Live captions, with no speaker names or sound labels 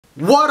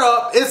What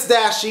up? It's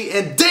Dashie,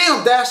 and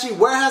damn Dashie,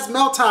 where has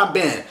Meltime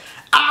been?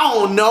 I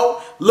don't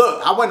know.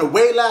 Look, I went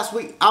away last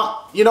week.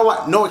 You know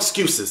what? No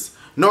excuses.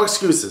 No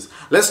excuses.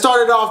 Let's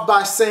start it off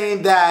by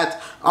saying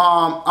that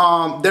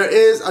there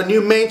is a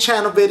new main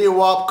channel video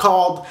up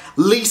called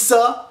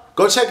Lisa.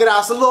 Go check it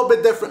out. It's a little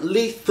bit different.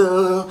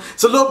 Lisa.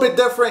 It's a little bit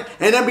different.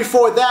 And then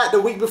before that, the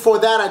week before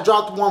that, I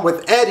dropped one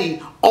with Eddie,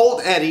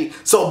 old Eddie.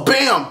 So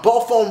bam,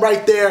 both of them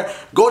right there.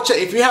 Go check.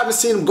 If you haven't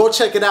seen them, go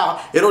check it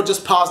out. It'll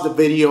just pause the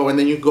video and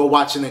then you go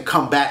watch it and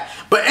come back.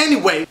 But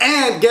anyway,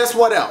 and guess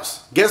what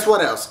else? Guess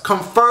what else?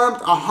 Confirmed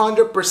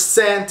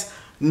 100%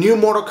 new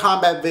Mortal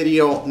Kombat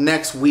video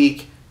next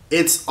week.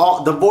 It's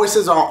all, the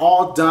voices are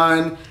all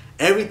done.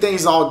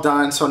 Everything's all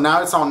done. So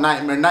now it's on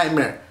Nightmare.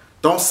 Nightmare,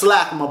 don't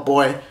slack, my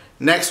boy.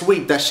 Next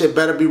week, that shit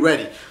better be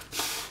ready.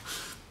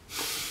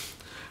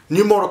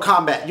 New Mortal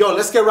Kombat. Yo,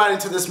 let's get right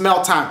into this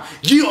Meltime.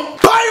 Yeah,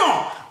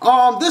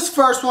 bam! This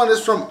first one is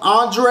from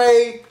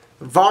Andre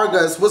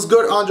Vargas. What's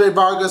good, Andre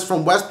Vargas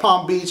from West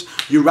Palm Beach?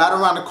 You right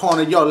around the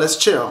corner. Yo, let's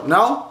chill.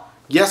 No?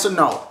 Yes or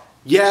no?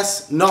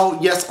 Yes,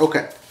 no, yes,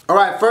 okay.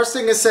 Alright, first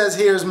thing it says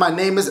here is my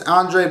name is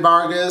Andre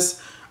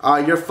Vargas.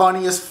 You're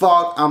funny as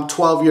fuck. I'm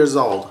 12 years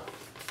old.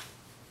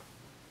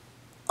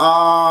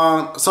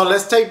 So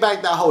let's take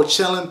back that whole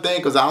chilling thing,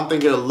 because I don't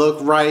think it'll look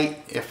right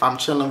if I'm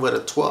chilling with a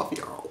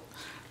 12-year-old.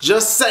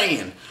 Just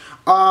saying.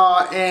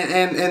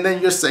 And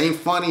then you're saying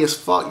funny as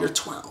fuck. You're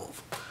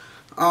 12.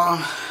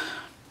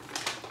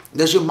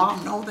 Does your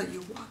mom know that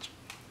you watch?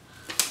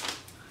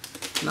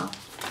 No.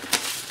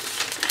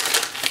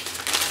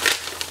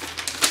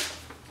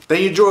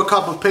 Then you drew a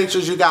couple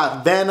pictures. You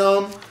got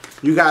Venom.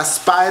 You got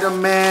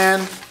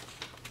Spider-Man.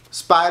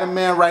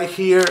 Spider-Man right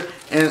here,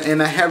 and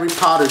a Harry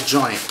Potter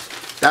joint.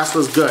 That's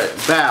what's good.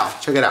 Bow.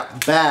 Check it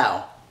out.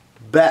 Bow.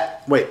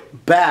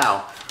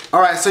 Bow.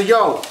 Alright, so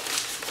yo,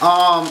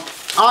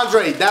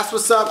 Andre, that's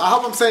what's up. I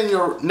hope I'm saying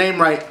your name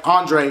right.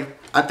 Andre.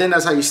 I think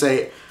that's how you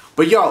say it.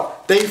 But yo,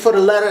 thank you for the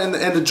letter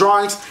and the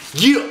drawings.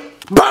 Yeah.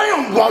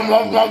 Bam!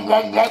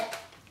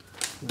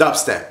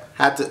 Dubstep.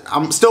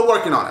 I'm still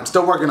working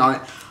on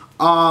it.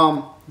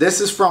 This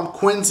is from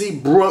Quincy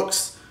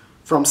Brooks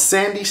from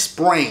Sandy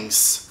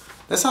Springs.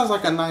 That sounds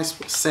like a nice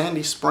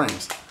Sandy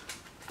Springs.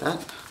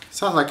 That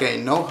sounds like a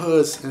no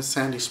hoods in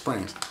Sandy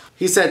Springs.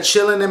 He said,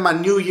 chilling in my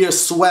New Year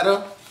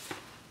sweater.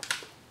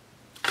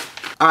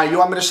 Alright, you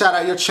want me to shout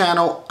out your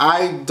channel?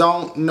 I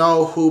don't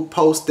know who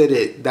posted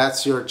it.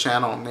 That's your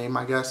channel name,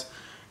 I guess.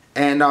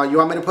 And you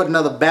want me to put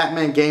another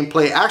Batman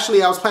gameplay?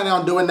 Actually, I was planning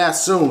on doing that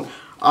soon.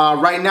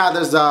 Right now,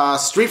 there's a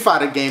Street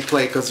Fighter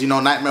gameplay because, you know,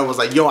 Nightmare was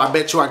like, yo, I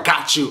bet you I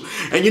got you.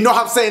 And you know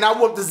what I'm saying? I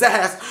whooped his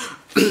ass.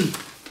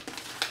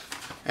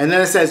 And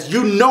then it says,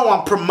 you know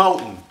I'm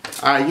promoting.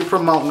 Alright, you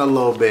promoting a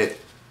little bit.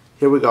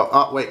 Here we go.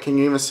 Oh, wait, can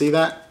you even see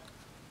that?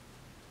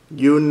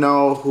 You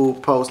know who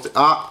posted.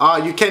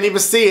 You can't even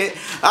see it.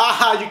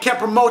 You can't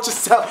promote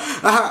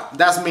yourself.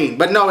 That's mean.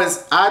 But no,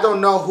 it's I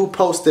don't know who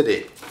posted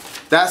it.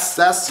 That's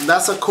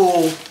a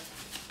cool.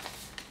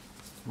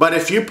 But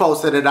if you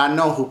posted it, I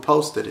know who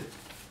posted it.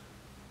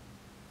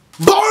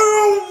 Boom!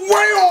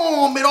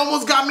 Wham! It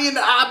almost got me in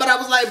the eye, but I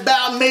was like,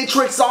 bad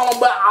Matrix on.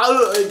 But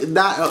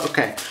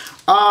okay.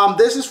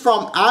 This is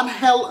from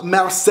Angel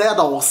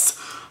Mercedes.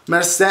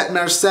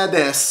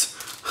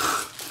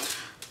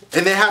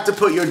 And they have to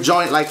put your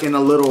joint like in a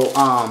little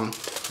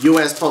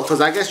US post,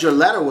 because I guess your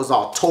letter was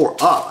all tore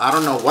up. I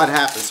don't know what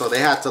happened, so they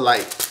had to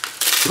like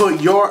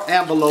put your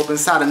envelope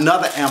inside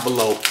another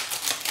envelope.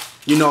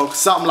 You know,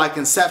 something like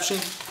Inception.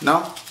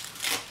 No?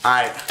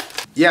 Alright.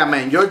 Yeah,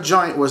 man, your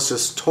joint was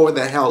just tore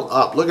the hell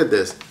up. Look at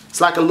this.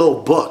 It's like a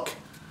little book.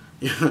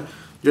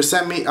 You're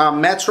sending me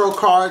Metro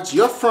cards.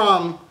 You're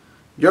from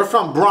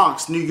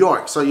Bronx, New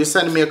York. So you're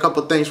sending me a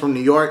couple things from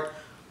New York.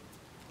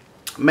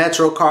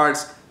 Metro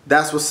cards.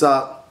 That's what's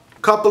up.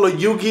 Couple of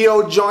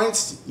Yu-Gi-Oh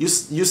joints. You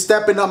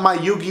stepping up my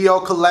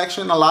Yu-Gi-Oh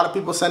collection. A lot of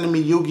people sending me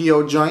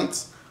Yu-Gi-Oh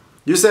joints.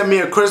 You sent me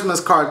a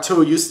Christmas card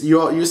too. You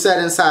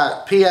said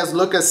inside, P.S.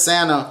 look at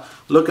Santa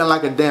looking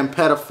like a damn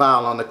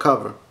pedophile on the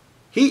cover.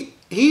 He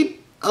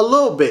a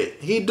little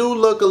bit. He do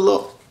look a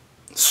little.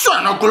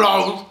 Santa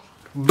Claus.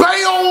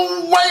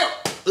 Bam, wham.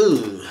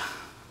 Ugh.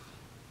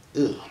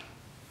 Ugh.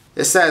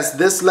 It says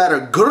this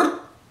letter grr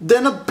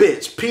than a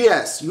bitch.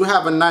 P.S. you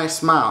have a nice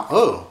smile.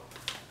 Oh.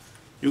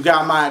 You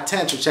got my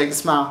attention. Check the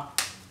smile.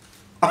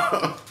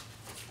 That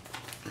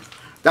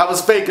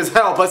was fake as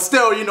hell, but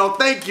still, you know,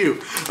 thank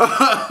you.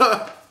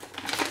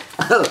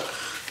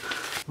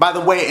 By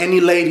the way, any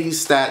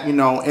ladies that, you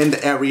know, in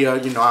the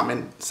area, you know, I'm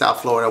in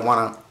South Florida,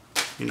 want to,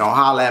 you know,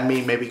 holler at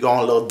me, maybe go on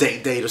a little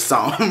date or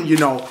something, you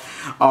know.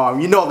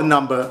 You know the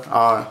number.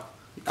 I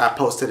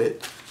posted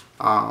it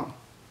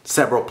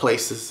several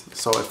places.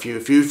 So if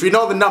you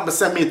know the number,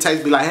 send me a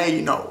text, be like, hey,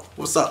 you know,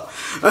 what's up?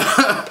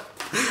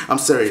 I'm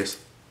serious.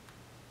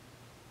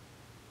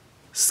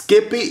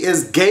 Skippy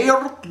is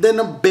gayer than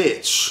a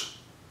bitch.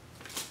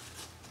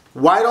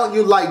 Why don't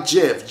you like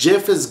Jif?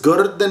 Jif is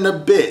gooder than a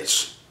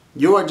bitch.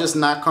 You are just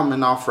not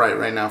coming off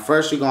right now.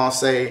 First you're going to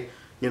say,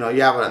 you know,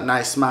 you have a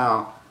nice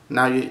smile.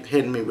 Now you're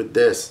hitting me with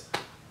this.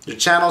 Your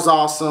channel's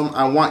awesome.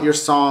 I want your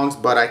songs,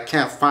 but I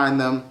can't find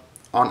them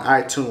on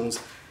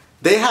iTunes.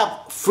 They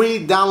have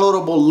free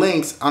downloadable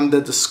links on the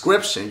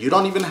description. You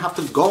don't even have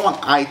to go on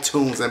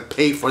iTunes and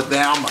pay for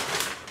them.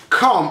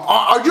 Come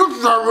on, are you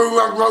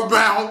right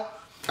now?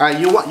 Alright,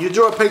 you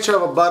drew a picture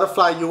of a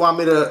butterfly. You want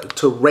me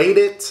to rate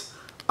it?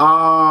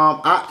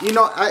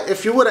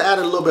 If you would have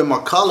added a little bit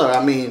more color,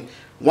 I mean,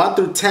 1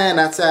 through 10,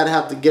 I'd say I'd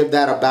have to give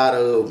that about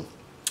a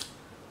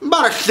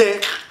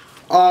 6.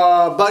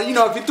 But you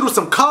know, if you threw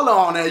some color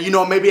on it, you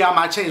know, maybe I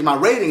might change my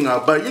rating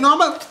up. But you know, I'm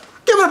gonna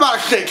give it about a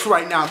 6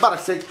 right now. About a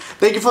 6.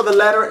 Thank you for the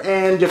letter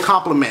and your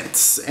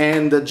compliments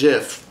and the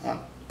GIF.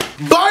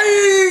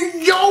 Bye,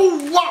 yo,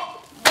 what?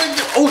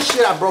 Oh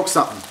shit, I broke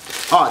something.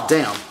 Oh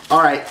damn.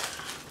 All right,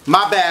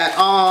 my bad.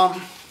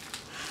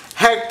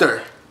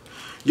 Hector.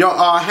 Yo,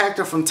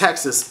 Hector from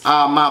Texas.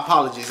 My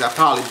apologies. I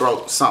probably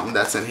broke something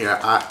that's in here.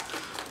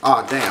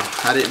 Oh damn,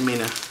 I didn't mean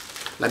to.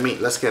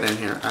 Let's get in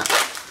here.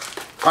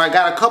 Alright,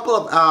 got a couple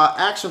of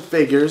action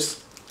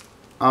figures.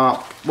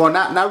 Well,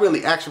 not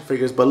really action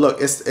figures, but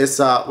look, it's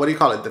what do you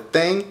call it? The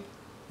Thing?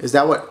 Is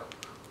that what?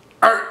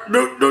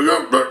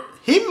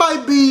 He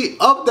might be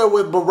up there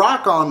with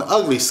Baraka on the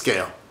ugly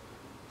scale.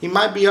 He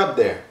might be up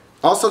there.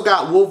 Also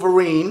got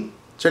Wolverine.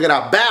 Check it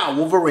out. Bow,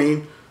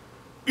 Wolverine.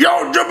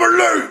 Yo,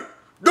 Jubilee!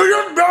 Do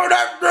you know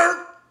that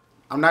dirt?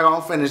 I'm not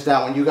gonna finish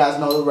that one. You guys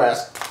know the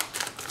rest.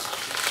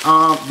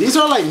 These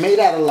are like made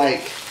out of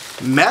like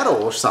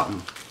metal or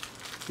something.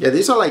 Yeah,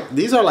 these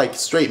are like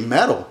straight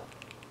metal.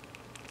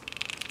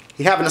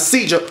 He having a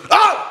seizure.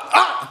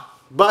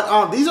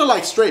 But these are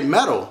like straight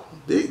metal.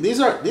 These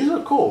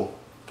are cool.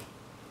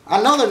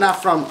 I know they're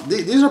not from.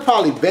 These are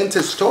probably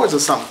vintage toys or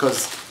something,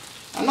 because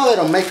I know they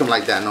don't make them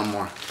like that no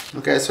more.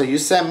 Okay, so you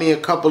sent me a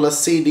couple of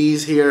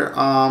CDs here.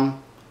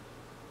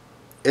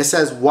 It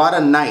says What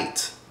a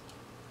Night.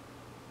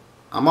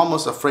 I'm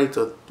almost afraid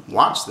to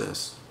watch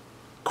this.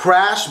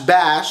 Crash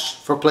Bash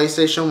for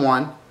PlayStation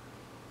 1.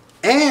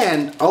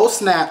 And oh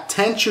snap,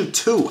 Tenchu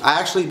 2. I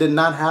actually did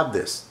not have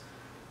this.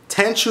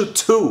 Tenchu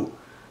 2.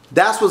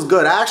 That's what's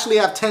good. I actually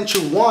have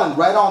Tenchu 1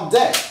 right on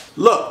deck.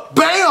 Look,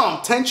 bam!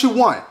 Tenchu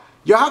 1.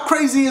 Yo, how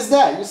crazy is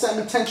that? You sent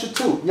me Tenchu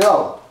 2.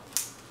 Yo.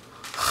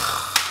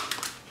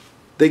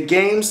 The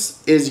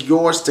games is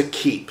yours to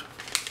keep.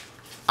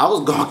 I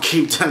was gonna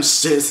keep them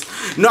shits.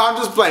 No, I'm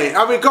just playing.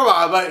 I mean, come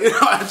on, but you know,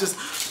 I just...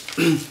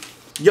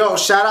 Yo,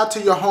 shout out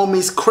to your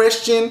homies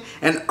Christian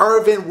and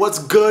Irvin. What's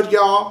good,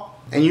 y'all?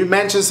 And you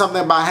mentioned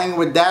something about hanging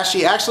with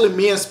Dashie. Actually,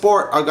 me and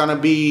Sport are gonna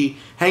be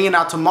hanging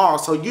out tomorrow,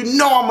 so you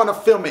know I'm gonna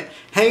film it.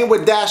 Hanging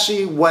with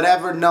Dashie,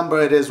 whatever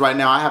number it is right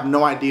now, I have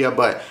no idea,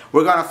 but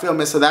we're gonna film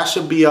it, so that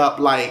should be up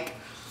like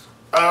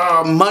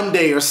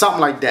Monday or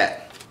something like that.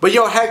 But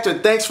yo, Hector,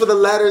 thanks for the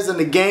letters and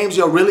the games.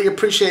 Yo, really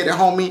appreciate it,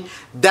 homie.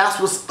 That's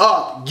what's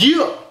up.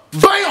 Yeah,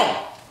 bam!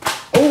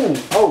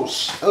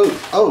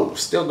 Oh,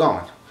 still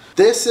going.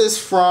 This is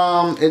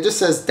from, it just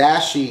says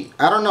Dashie.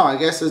 I don't know, I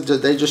guess it's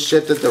just, they just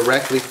shipped it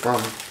directly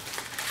from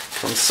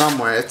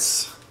somewhere.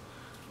 It's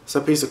a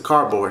piece of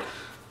cardboard.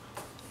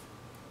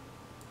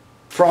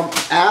 From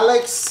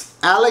Alex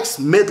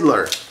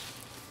Midler.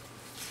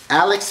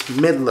 Alex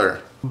Midler.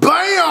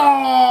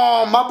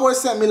 Bam! My boy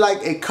sent me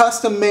like a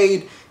custom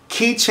made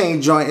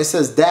keychain joint. It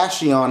says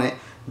Dashie on it.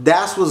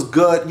 That's what's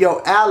good.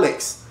 Yo,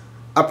 Alex,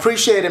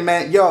 appreciate it,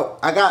 man. Yo,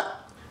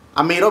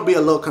 I mean, it'll be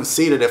a little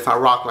conceited if I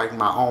rock like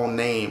my own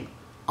name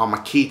on my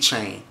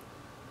keychain.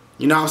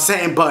 You know what I'm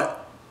saying?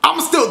 But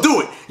I'ma still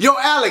do it. Yo,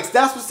 Alex,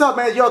 that's what's up,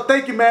 man. Yo,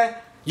 thank you, man.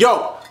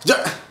 Yo,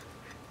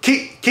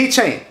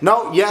 keychain.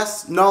 No,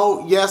 yes,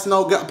 no, yes,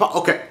 no.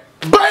 Okay.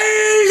 Bam!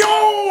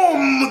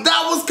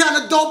 That was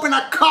kind of dope and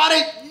I caught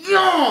it.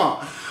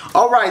 Yeah.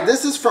 All right,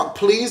 this is from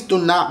Please Do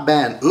Not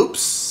Ban.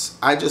 Oops,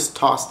 I just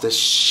tossed the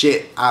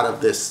shit out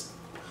of this.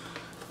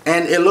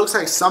 And it looks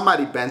like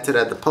somebody bent it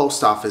at the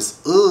post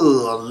office.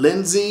 Ugh,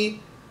 Lindsay.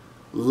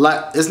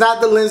 It's not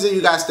the Lindsay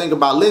you guys think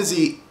about.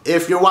 Lindsay,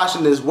 if you're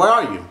watching this, where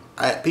are you?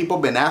 People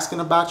been asking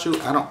about you.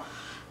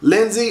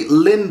 Lindsay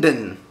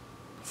Linden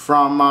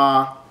from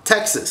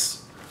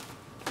Texas.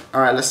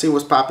 All right, let's see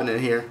what's popping in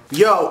here.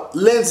 Yo,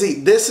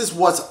 Lindsay, this is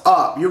what's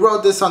up. You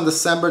wrote this on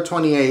December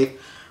 28th.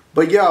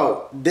 But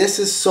yo, this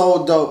is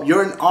so dope.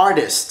 You're an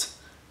artist.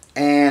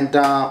 And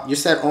you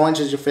said orange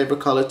is your favorite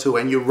color too.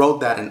 And you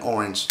wrote that in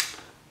orange.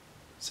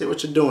 See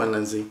what you're doing,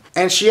 Lindsay.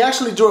 And she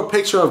actually drew a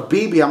picture of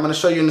BB. I'm going to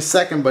show you in a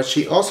second. But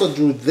she also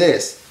drew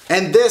this.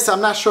 And this,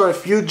 I'm not sure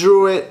if you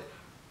drew it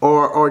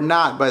or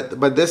not.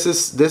 But this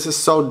is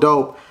so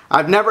dope.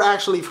 I've never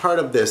actually heard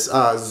of this.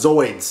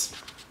 Zoids.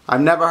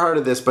 I've never heard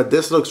of this. But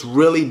this looks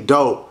really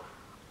dope.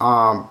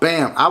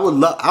 Bam. I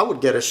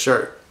would get a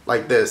shirt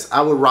like this.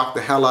 I would rock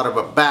the hell out of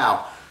a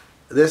bow.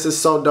 This is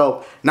so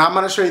dope. Now I'm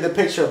going to show you the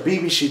picture of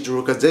BB she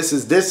drew. Because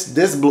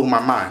this blew my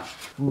mind.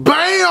 Bam!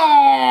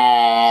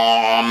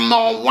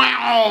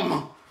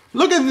 Wow!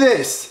 Look at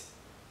this.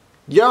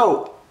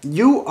 Yo,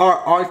 you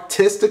are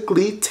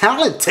artistically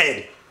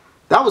talented.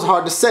 That was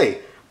hard to say.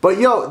 But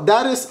yo,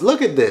 that is,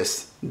 look at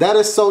this. That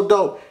is so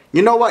dope.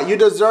 You know what? You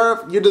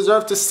deserve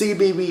to see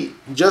BB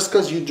just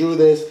because you drew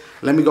this.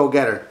 Let me go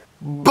get her.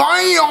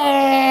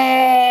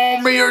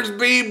 Bam! Here's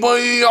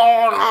BB.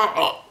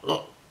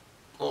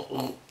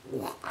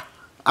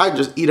 I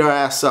just eat her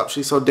ass up.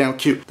 She's so damn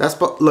cute. That's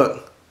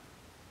look.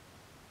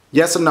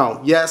 Yes or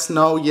no? Yes,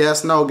 no,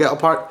 yes, no. Get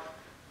apart.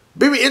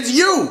 Baby, it's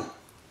you.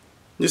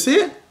 You see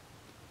it?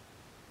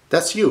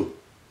 That's you.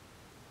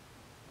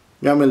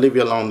 You want me to leave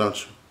you alone,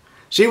 don't you?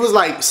 She was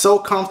like so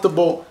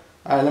comfortable.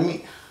 All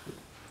right,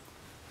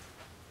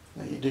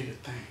 let you do your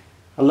thing.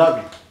 I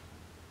love you.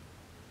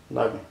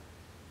 Love you.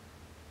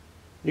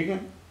 You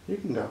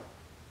can go.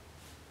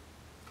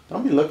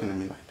 Don't be looking at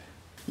me like that.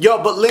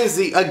 Yo, but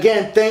Lindsay,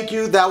 again, thank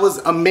you. That was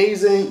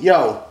amazing.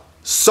 Yo,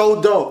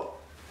 so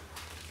dope.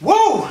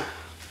 Whoa!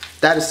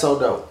 That is so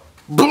dope.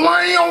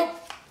 Blam!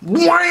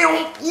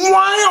 Blam!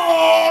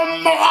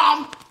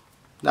 Blam!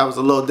 That was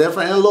a little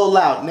different and a little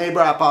loud.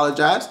 Neighbor, I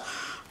apologize.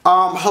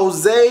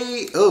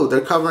 Jose, oh, they're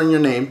covering your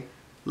name.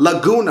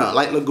 Laguna,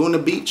 like Laguna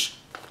Beach.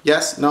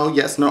 Yes, no,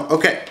 yes, no.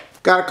 Okay.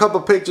 Got a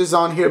couple pictures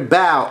on here.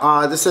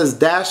 Bow. This says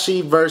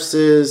Dashie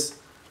versus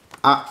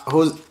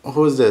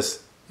who's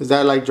this? Is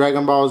that like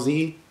Dragon Ball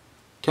Z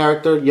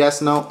character? Yes,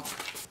 no.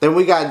 Then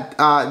we got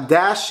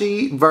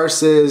Dashie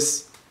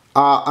versus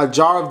a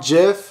jar of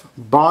Jif,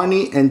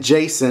 Barney, and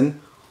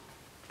Jason.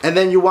 And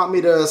then you want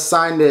me to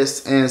sign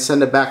this and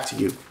send it back to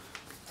you.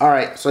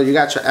 Alright, so you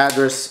got your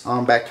address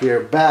back here.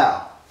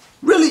 Bow.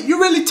 Really, you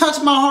really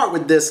touched my heart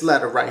with this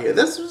letter right here.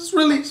 This is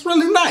it's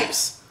really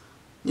nice.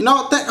 You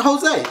know,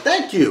 Jose,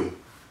 thank you.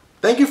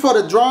 Thank you for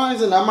the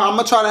drawings, and I'm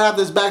gonna try to have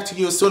this back to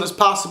you as soon as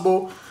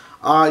possible.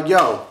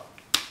 Yo,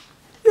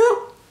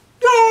 you're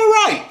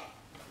alright.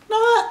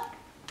 Not,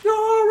 you're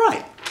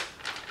alright.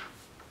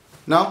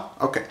 No?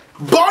 Okay.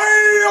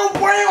 Bam!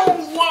 Bam!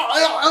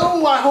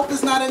 Oh, I hope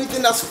it's not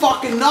anything that's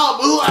fucking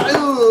up.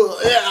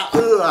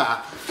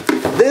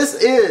 This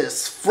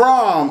is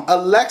from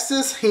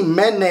Alexis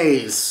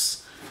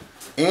Jimenez.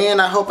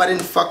 And I hope I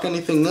didn't fuck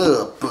anything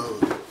up.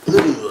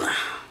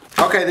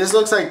 Okay, this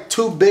looks like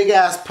two big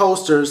ass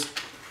posters.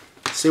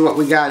 Let's see what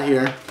we got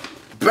here.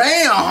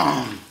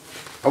 Bam!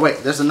 Oh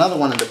wait, there's another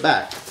one in the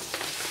back.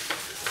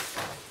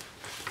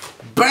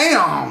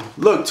 Bam!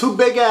 Look, two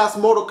big ass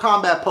Mortal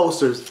Kombat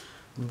posters.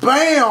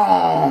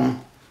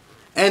 Bam!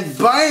 And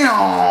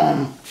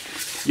bam!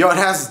 Yo,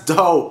 that's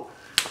dope.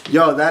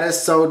 Yo, that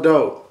is so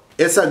dope.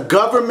 It's a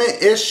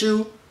government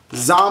issue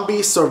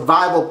zombie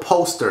survival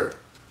poster.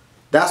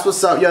 That's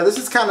what's up. Yo, this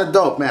is kind of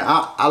dope, man.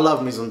 I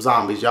love me some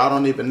zombies. Y'all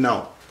don't even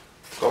know.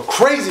 Go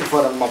crazy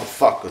for them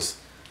motherfuckers.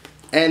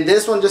 And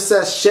this one just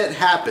says shit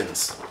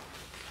happens.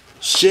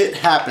 Shit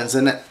happens,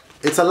 and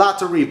it's a lot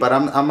to read, but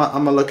I'm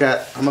gonna look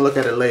at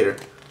it later.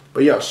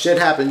 But yo, shit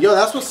happened. Yo,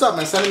 that's what's up,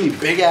 man. Sending me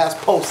big ass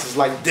posters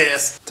like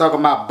this.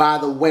 Talking about, by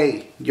the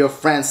way, your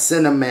friend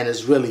Cinnamon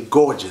is really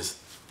gorgeous.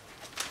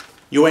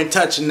 You ain't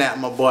touching that,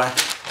 my boy.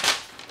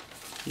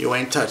 You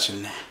ain't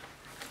touching that.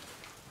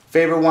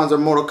 Favorite ones are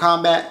Mortal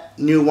Kombat.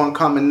 New one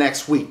coming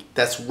next week.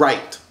 That's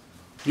right.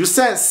 You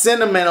sent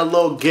Cinnamon a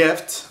little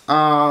gift.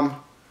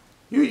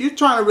 You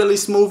trying to really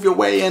smooth your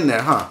way in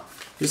there, huh?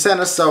 You sent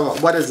us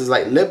some, what is this,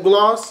 like lip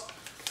gloss?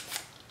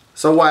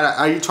 So what,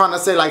 are you trying to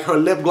say like her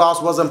lip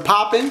gloss wasn't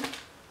popping?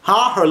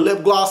 Huh? Her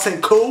lip gloss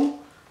ain't cool?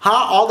 Huh?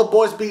 All the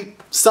boys be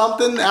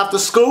something after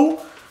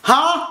school?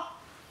 Huh?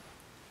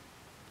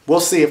 We'll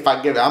see if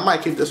I give it. I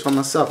might keep this for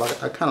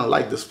myself. I kind of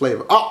like this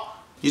flavor. Oh,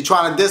 you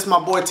trying to diss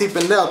my boy T.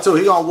 Pendel too.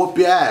 He gonna whoop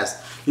your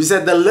ass. You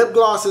said the lip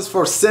gloss is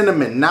for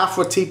Cinnamon, not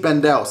for T.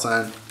 Pendel,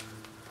 son.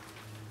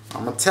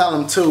 I'm gonna tell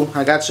him too.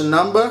 I got your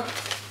number.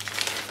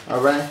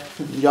 Alright.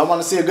 Y'all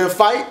wanna see a good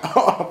fight?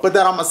 I'll put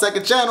that on my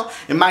second channel.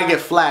 It might get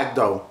flagged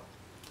though.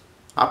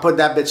 I'll put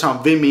that bitch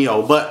on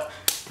Vimeo. But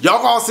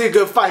y'all gonna see a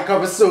good fight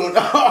coming soon.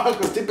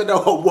 Because T.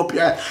 Pendel will whoop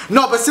your ass.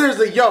 No, but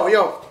seriously,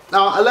 yo.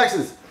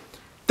 Alexis,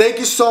 thank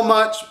you so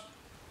much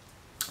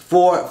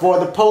for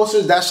the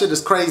posters. That shit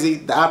is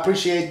crazy. I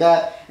appreciate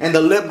that. And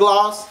the lip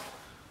gloss.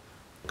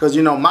 Because,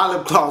 you know, my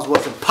lip gloss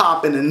wasn't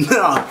popping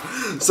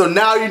enough. So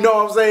now you know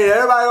what I'm saying.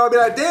 Everybody gonna be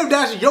like, damn,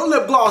 Dashie, your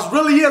lip gloss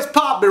really is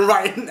popping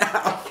right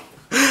now.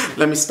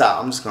 Let me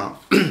stop. I'm just gonna.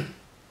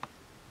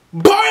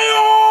 BAM!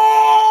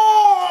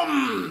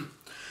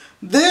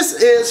 This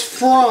is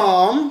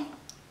from.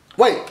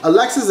 Wait,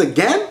 Alexis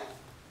again?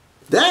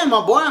 Damn,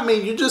 my boy. I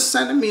mean, you just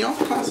sending me all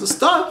kinds of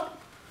stuff.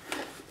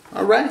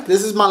 Alright.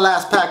 This is my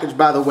last package,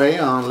 by the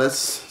way. Let's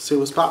see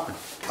what's popping.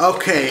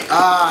 Okay.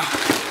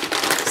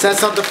 Sent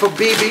something for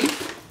BB.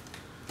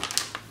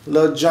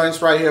 Little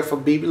joints right here for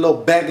BB. Little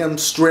Begum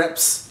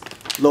strips.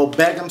 Little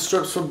Begum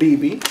strips for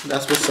BB.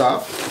 That's what's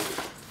up.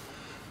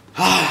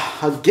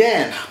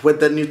 Again,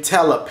 with the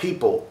Nutella,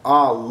 people.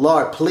 Oh,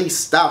 Lord, please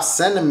stop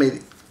sending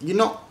me. You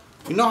know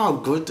how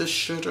good this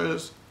shit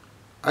is?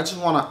 I just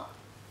want to...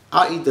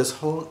 I'll eat this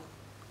whole...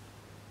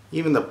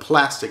 Even the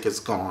plastic is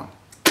gone.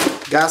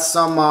 Got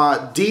some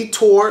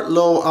Detour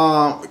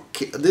little...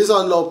 these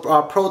are little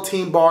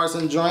protein bars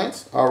and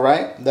joints.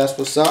 Alright, that's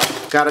what's up.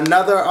 Got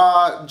another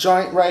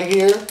joint right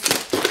here.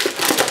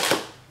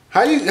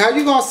 How you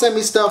gonna send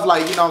me stuff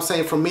like, you know what I'm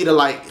saying, for me to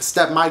like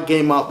step my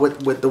game up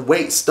with the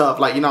weight stuff,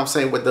 like, you know what I'm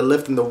saying, with the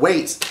lifting the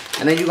weights,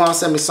 and then you gonna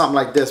send me something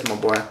like this, my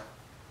boy?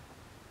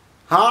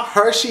 Huh?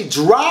 Hershey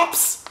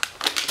drops?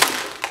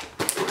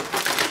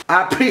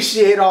 I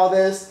appreciate all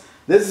this.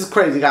 This is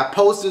crazy. Got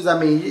posters. I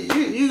mean,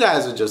 you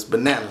guys are just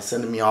bananas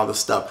sending me all this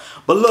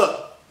stuff. But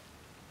look,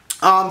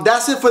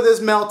 that's it for this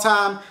mail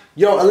time.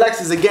 Yo,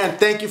 Alexis, again,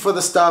 thank you for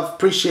the stuff.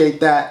 Appreciate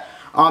that.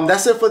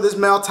 That's it for this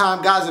mail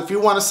time. Guys, if you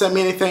want to send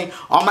me anything,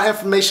 all my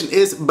information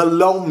is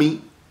below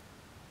me.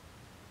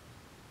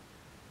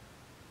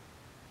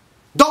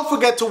 Don't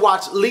forget to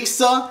watch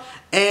Lisa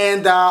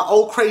and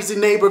Old Crazy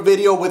Neighbor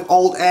video with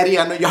Old Eddie.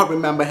 I know y'all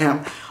remember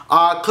him.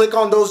 Click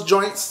on those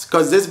joints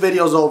because this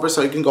video's over,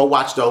 so you can go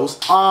watch those.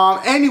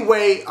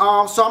 Anyway,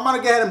 so I'm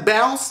going to go ahead and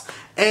bounce.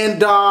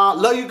 And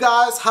love you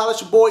guys. Holla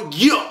at your boy.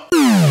 Yeah.